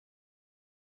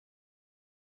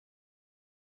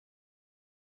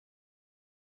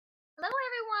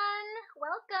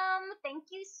Welcome.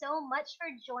 Thank you so much for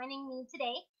joining me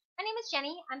today. My name is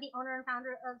Jenny. I'm the owner and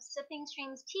founder of Sipping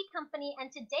Streams Tea Company,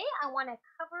 and today I want to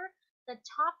cover the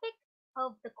topic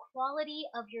of the quality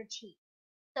of your tea.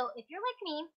 So, if you're like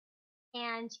me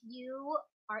and you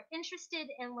are interested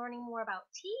in learning more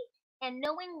about tea and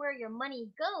knowing where your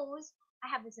money goes, I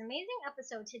have this amazing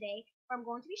episode today where I'm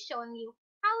going to be showing you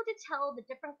how to tell the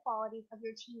different qualities of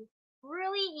your tea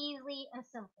really easily and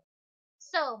simply.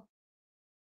 So,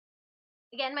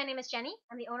 again, my name is Jenny.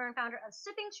 I'm the owner and founder of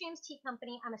Sipping Streams Tea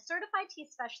Company. I'm a certified tea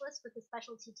specialist with the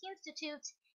Specialty Tea Institute,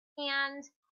 and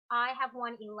I have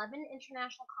won 11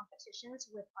 international competitions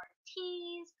with our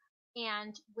teas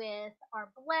and with our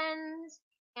blends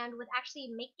and with actually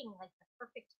making like the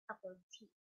perfect cup of tea.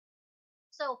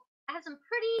 So I have some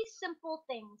pretty simple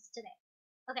things today.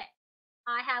 Okay,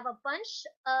 I have a bunch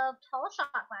of tall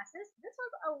shot glasses. This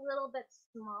one's a little bit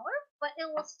smaller, but it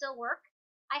will still work.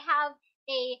 I have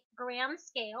a gram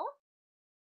scale,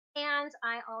 and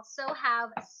I also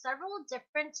have several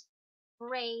different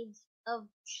grades of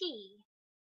tea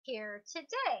here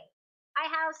today. I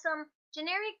have some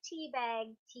generic tea bag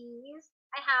teas.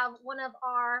 I have one of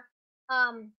our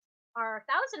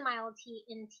 1,000 mile tea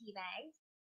in tea bags.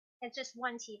 It's just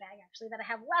one tea bag actually that I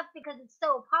have left because it's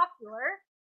so popular.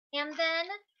 And then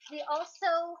we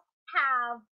also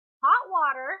have hot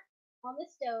water on the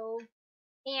stove,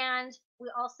 and we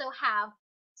also have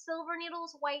Silver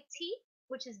Needles white tea,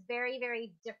 which is very,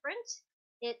 very different.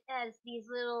 It has these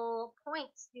little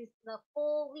points, the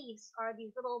full leaves are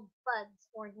these little buds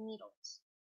or needles.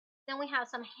 Then we have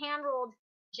some hand rolled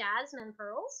jasmine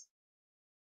pearls,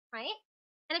 right?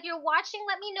 And if you're watching,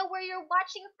 let me know where you're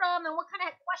watching from and what kind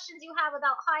of questions you have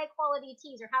about high quality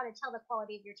teas or how to tell the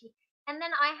quality of your tea. And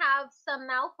then I have some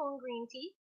Malphone green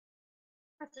tea.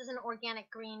 This is an organic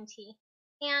green tea.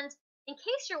 And in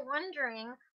case you're wondering,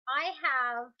 I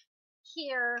have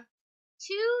here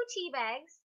two tea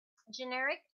bags,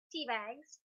 generic tea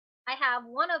bags. I have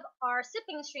one of our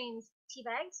Sipping Streams tea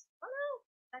bags. Oh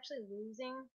no, actually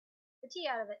losing the tea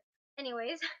out of it.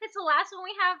 Anyways, it's the last one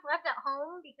we have left at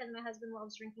home because my husband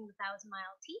loves drinking the 1,000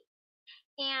 mile tea.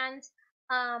 And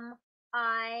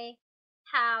I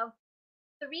have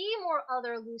three more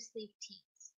other loose leaf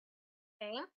teas.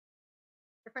 Okay,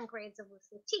 different grades of loose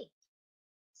leaf tea.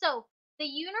 So the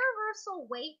universal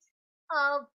weight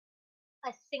of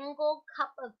a single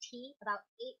cup of tea, about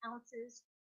 8 ounces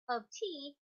of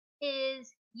tea,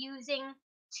 is using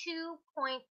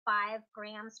 2.5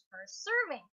 grams per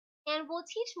serving. And we'll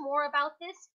teach more about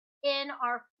this in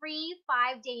our free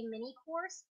 5-day mini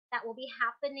course that will be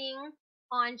happening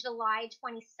on July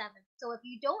 27th. So if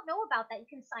you don't know about that, you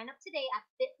can sign up today at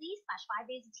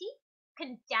bit.ly/5daysoftea. You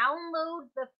can download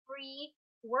the free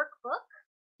workbook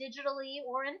digitally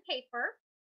or in paper,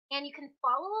 and you can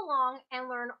follow along and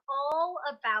learn all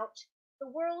about the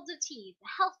world of tea, the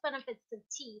health benefits of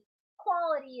tea,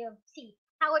 quality of tea,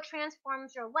 how it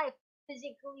transforms your life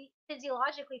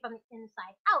physiologically from the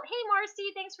inside out. Hey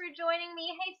Marcy, thanks for joining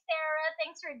me. Hey Sarah,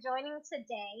 thanks for joining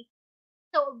today.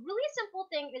 So a really simple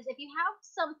thing is if you have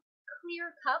some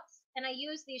clear cups, and I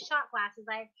use these shot glasses,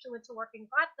 I actually went to work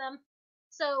and got them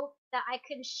so that I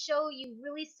can show you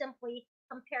really simply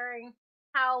comparing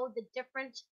how the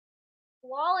different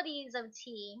qualities of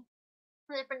tea,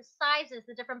 the different sizes,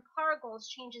 the different particles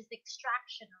changes the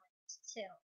extraction rate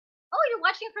too. Oh, you're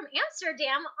watching from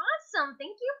Amsterdam. Awesome.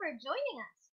 Thank you for joining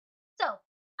us. So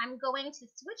I'm going to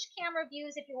switch camera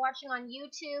views if you're watching on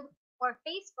YouTube or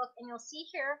Facebook, and you'll see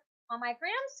here on my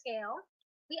gram scale,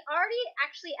 we already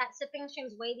actually at Sipping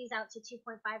Streams weigh these out to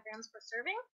 2.5 grams per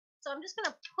serving. So I'm just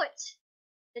going to put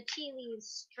the tea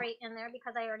leaves straight in there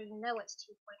because I already know it's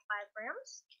 2.5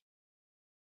 grams.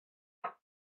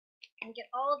 And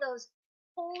get all of those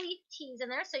whole leaf teas in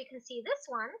there. So you can see this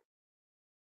one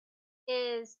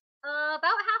is about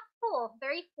half full,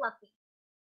 very fluffy,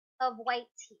 of white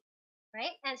tea,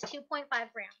 right? And it's 2.5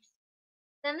 grams.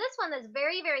 Then this one is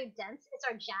very, very dense. It's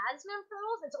our jasmine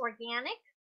pearls. It's organic,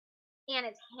 and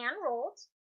it's hand rolled.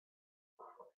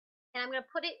 And I'm going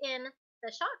to put it in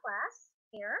the shot glass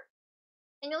here.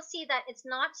 And you'll see that it's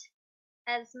not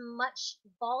as much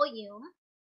volume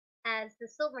as the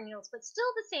Silver Needles, but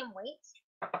still the same weight.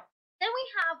 Then we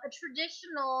have a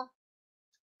traditional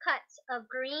cut of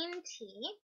green tea.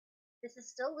 This is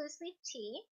still loose leaf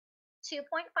tea,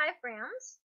 2.5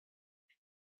 grams.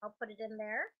 I'll put it in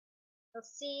there. You'll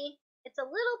see it's a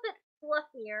little bit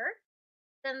fluffier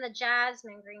than the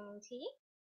jasmine green tea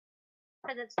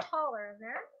because it's taller in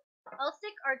there. I'll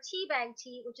stick our tea bag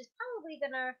tea, which is probably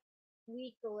going to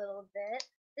leak a little bit.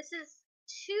 This is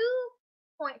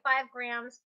 2.5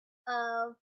 grams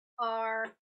of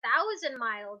our 1,000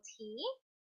 mile tea.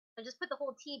 So just put the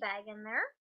whole tea bag in there.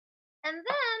 And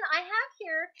then I have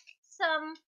here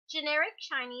some generic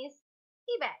Chinese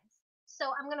tea bags.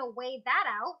 So I'm going to weigh that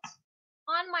out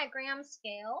on my gram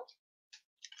scale.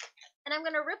 And I'm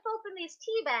going to rip open these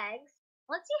tea bags.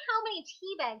 Let's see how many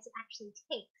tea bags it actually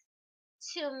takes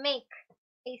to make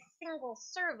a single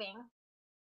serving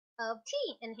of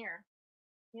tea in here.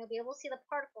 You'll be able to see the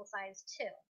particle size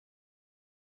too.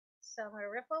 So I'm going to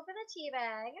rip open the tea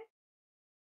bag.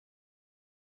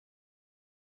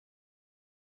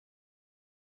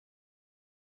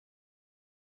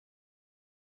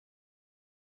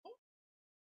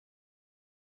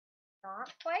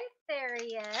 Not quite there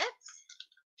yet.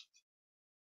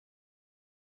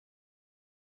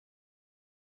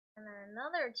 And then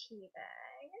another tea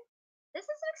bag. This is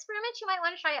an experiment you might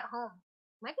want to try at home.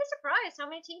 You might be surprised how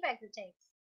many tea bags it takes.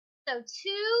 So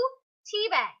tea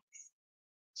bags.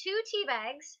 2 tea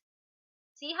bags.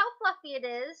 See how fluffy it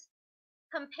is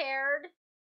compared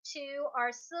to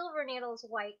our Silver Needles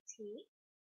white tea.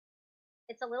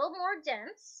 It's a little more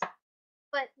dense,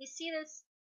 but you see this,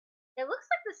 it looks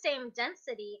like the same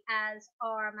density as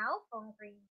our Malfoam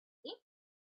green tea,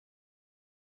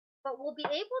 but we'll be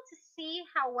able to see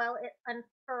how well it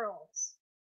unfurls.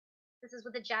 This is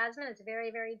with the jasmine, it's very,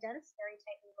 very dense, very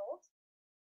tightly rolled.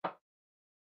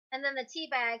 And then the tea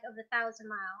bag of the 1,000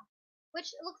 mile,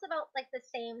 which looks about like the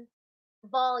same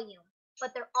volume,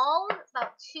 but they're all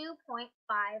about 2.5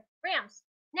 grams.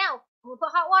 Now, we'll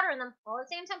put hot water in them, all the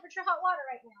same temperature hot water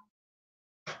right now.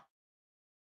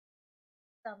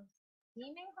 Some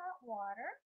steaming hot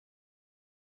water.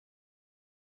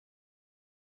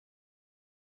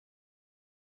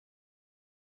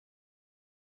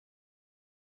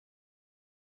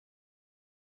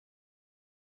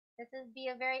 This would be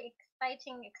a very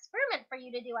exciting experiment for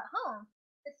you to do at home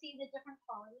to see the different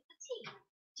qualities of tea.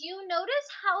 Do you notice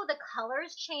how the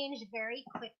colors change very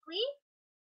quickly?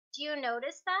 Do you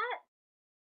notice that?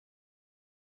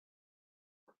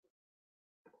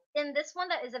 In this one,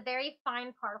 that is a very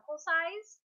fine particle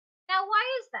size. Now, why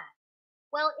is that?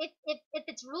 Well, if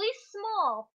it's really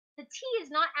small, the tea is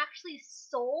not actually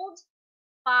sold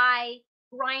by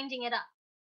grinding it up.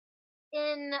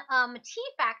 In tea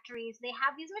factories, they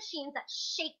have these machines that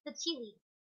shake the tea leaves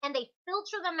and they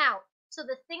filter them out. So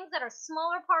the things that are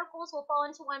smaller particles will fall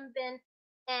into one bin,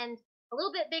 and a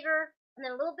little bit bigger, and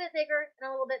then a little bit bigger, and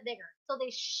a little bit bigger. So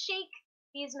they shake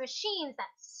these machines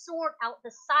that sort out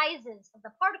the sizes of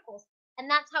the particles, and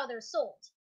that's how they're sold.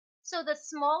 So the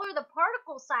smaller the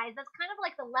particle size, that's kind of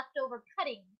like the leftover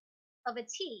cutting of a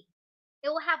tea.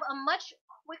 It will have a much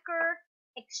quicker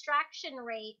extraction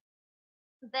rate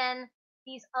than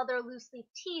these other loose leaf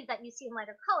teas that you see in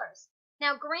lighter colors.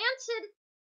 Now, granted,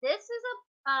 this is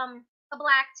a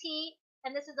black tea,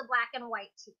 and this is a black and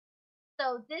white tea.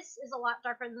 So this is a lot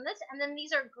darker than this, and then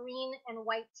these are green and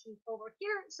white teas over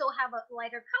here, so have a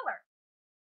lighter color.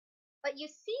 But you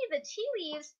see the tea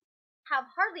leaves have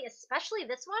hardly, especially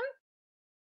this one,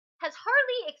 has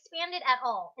hardly expanded at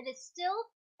all. It is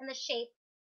still in the shape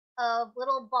of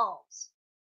little balls.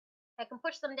 I can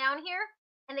push them down here,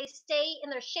 and they stay in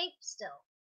their shape still.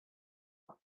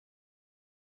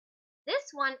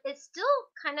 This one is still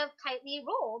kind of tightly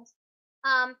rolled.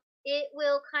 It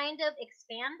will kind of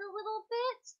expand a little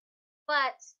bit,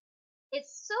 but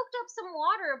it's soaked up some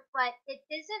water, but it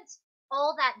isn't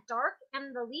all that dark, and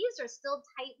the leaves are still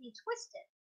tightly twisted.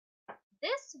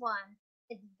 This one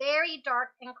is very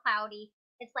dark and cloudy.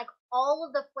 It's like all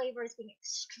of the flavor is being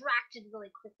extracted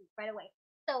really quickly right away.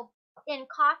 So in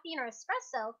coffee or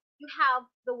espresso, you have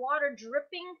the water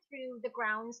dripping through the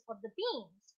grounds of the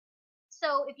beans.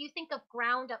 So if you think of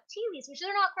ground up tea leaves, which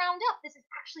they're not ground up, this is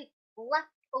actually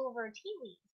leftover tea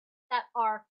leaves that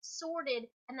are sorted,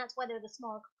 and that's why they're the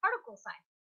smaller particle size.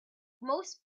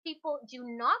 Most people do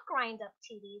not grind up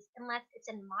tea leaves unless it's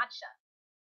in matcha.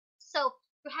 So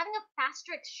you're having a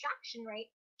faster extraction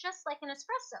rate, just like an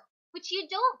espresso, which you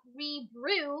don't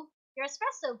rebrew your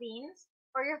espresso beans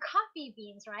or your coffee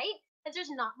beans, right? Because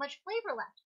there's not much flavor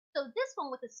left. So this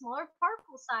one with a smaller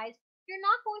particle size, you're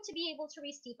not going to be able to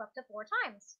re-steep up to 4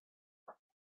 times.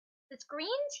 This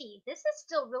green tea, this is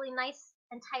still really nice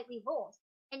and tightly rolled.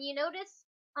 And you notice,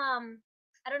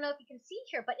 I don't know if you can see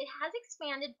here, but it has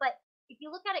expanded, but if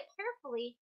you look at it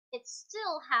carefully, it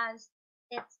still has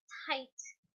its tight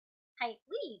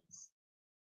leaves.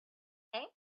 Okay?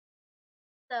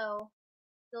 So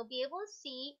you'll be able to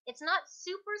see it's not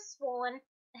super swollen.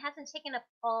 It hasn't taken up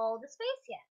all the space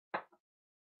yet.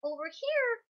 Over here,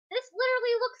 this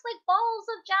literally looks like balls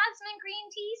of jasmine green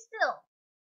tea still.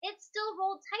 It's still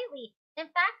rolled tightly. In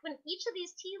fact, when each of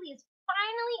these tea leaves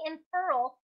finally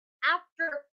unfurl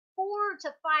after 4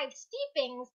 to 5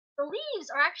 steepings, the leaves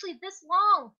are actually this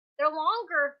long. They're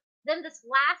longer than the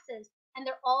glasses, and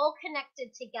they're all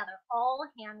connected together, all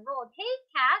hand rolled. Hey,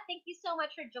 Kat, thank you so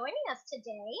much for joining us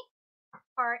today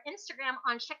for our Instagram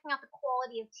on checking out the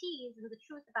quality of teas and the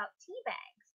truth about tea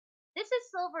bags. This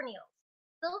is Silver Needles.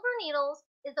 Silver Needles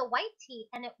is a white tea,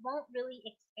 and it won't really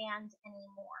expand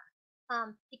anymore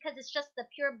because it's just the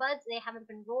pure buds. They haven't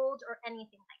been rolled or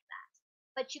anything like that.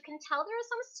 But you can tell there is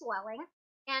some swelling,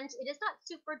 and it is not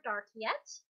super dark yet,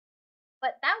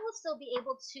 but that will still be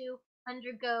able to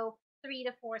undergo 3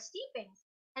 to 4 steepings.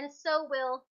 And so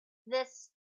will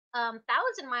this 1,000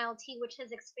 mile tea, which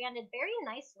has expanded very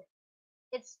nicely.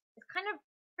 It's kind of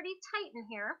pretty tight in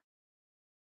here.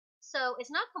 So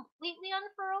it's not completely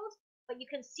unfurled, but you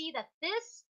can see that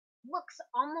this looks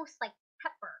almost like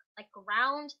pepper, like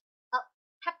ground up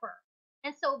pepper.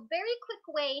 And so very quick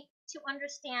way to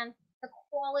understand the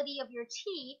quality of your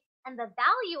tea and the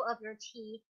value of your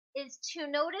tea is to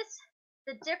notice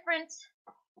the different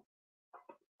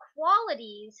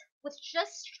qualities with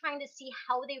just trying to see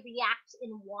how they react in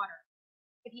water.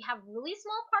 If you have really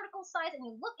small particle size and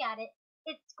you look at it,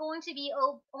 it's going to be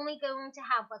only going to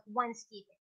have like 1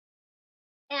 steeping.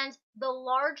 And the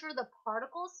larger the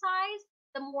particle size,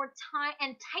 the more time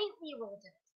and tightly rolled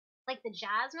it is. Like the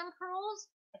jasmine pearls,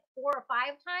 like 4 or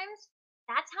 5 times,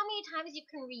 that's how many times you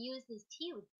can reuse these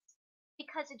tea leaves,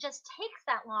 because it just takes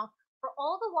that long for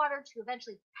all the water to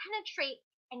eventually penetrate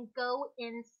and go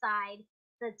inside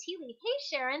the tea leaf. Hey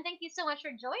Sharon, thank you so much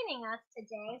for joining us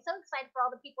today. I'm so excited for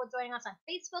all the people joining us on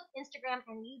Facebook, Instagram,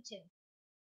 and YouTube.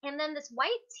 And then this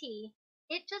white tea,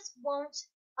 it just won't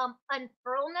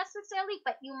unfurl necessarily,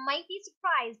 but you might be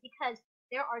surprised because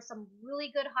there are some really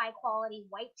good high quality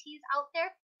white teas out there,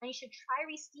 and you should try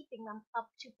re-steeping them up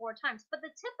to 4 times. But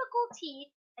the typical tea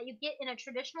that you get in a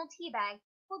traditional tea bag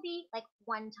will be like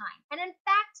 1 time. And in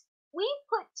fact, we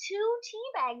put 2 tea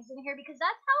bags in here because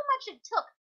that's how much it took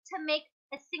to make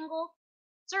a single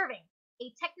serving,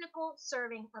 a technical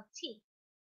serving of tea.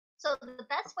 So the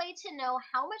best way to know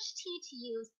how much tea to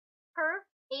use per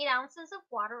 8 ounces of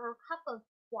water or cup of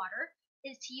water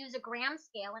is to use a gram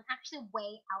scale and actually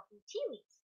weigh out your tea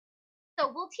leaves. So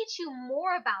we'll teach you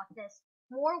more about this,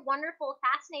 more wonderful,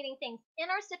 fascinating things in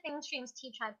our Sipping Streams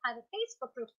Tea Tribe private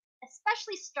Facebook group,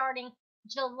 especially starting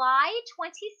July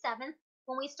 27th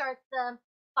when we start the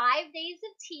 5 Days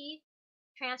of Tea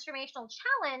Transformational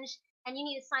Challenge, and you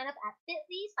need to sign up at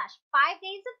bit.ly/5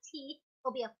 days of tea.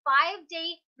 It'll be a 5-day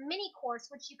mini course,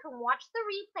 which you can watch the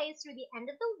replays through the end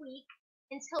of the week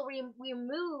until we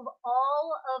remove all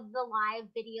of the live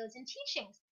videos and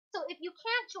teachings. So if you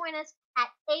can't join us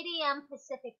at 8 a.m.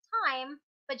 Pacific time,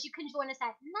 but you can join us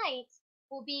at night,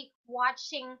 we'll be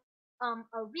watching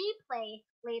a replay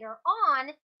later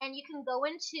on, and you can go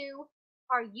into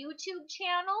our YouTube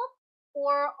channel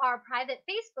or our private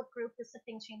Facebook group, the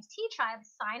Sipping Streams Tea Tribe.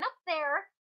 Sign up there,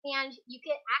 and you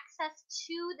get access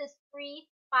to this free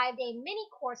 5-day mini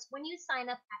course when you sign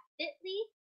up at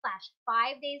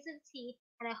bit.ly/5 days of tea.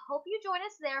 And I hope you join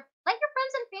us there. Let your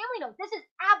friends and family know this is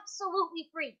absolutely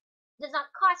free. It does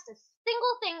not cost a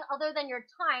single thing other than your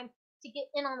time to get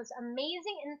in on this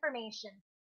amazing information.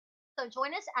 So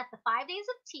join us at the 5 days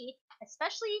of tea,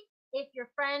 especially if your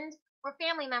friend or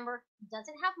family member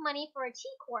doesn't have money for a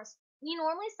tea course. We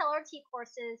normally sell our tea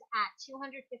courses at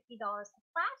 $250 a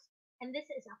class, and this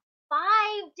is a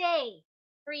 5-day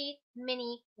free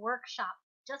mini workshop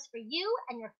just for you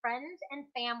and your friends and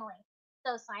family.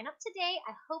 So sign up today.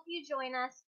 I hope you join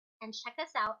us and check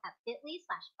us out at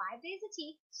bit.ly/5 days of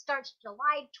tea. Starts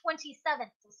July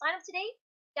 27th. So sign up today,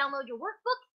 download your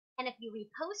workbook, and if you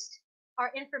repost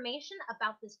our information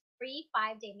about this free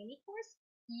 5-day mini course,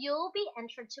 you'll be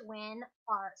entered to win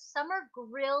our summer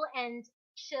grill and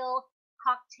chill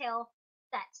cocktail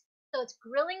set. So it's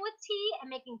grilling with tea and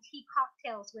making tea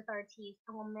cocktails with our teas,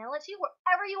 and we'll mail it to you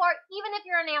wherever you are, even if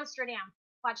you're in Amsterdam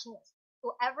watching this.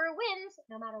 Whoever wins,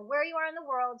 no matter where you are in the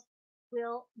world,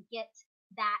 will get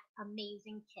that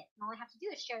amazing kit. And all I have to do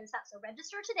is share this out. So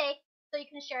register today so you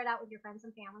can share it out with your friends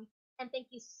and family. And thank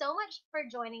you so much for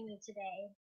joining me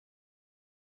today.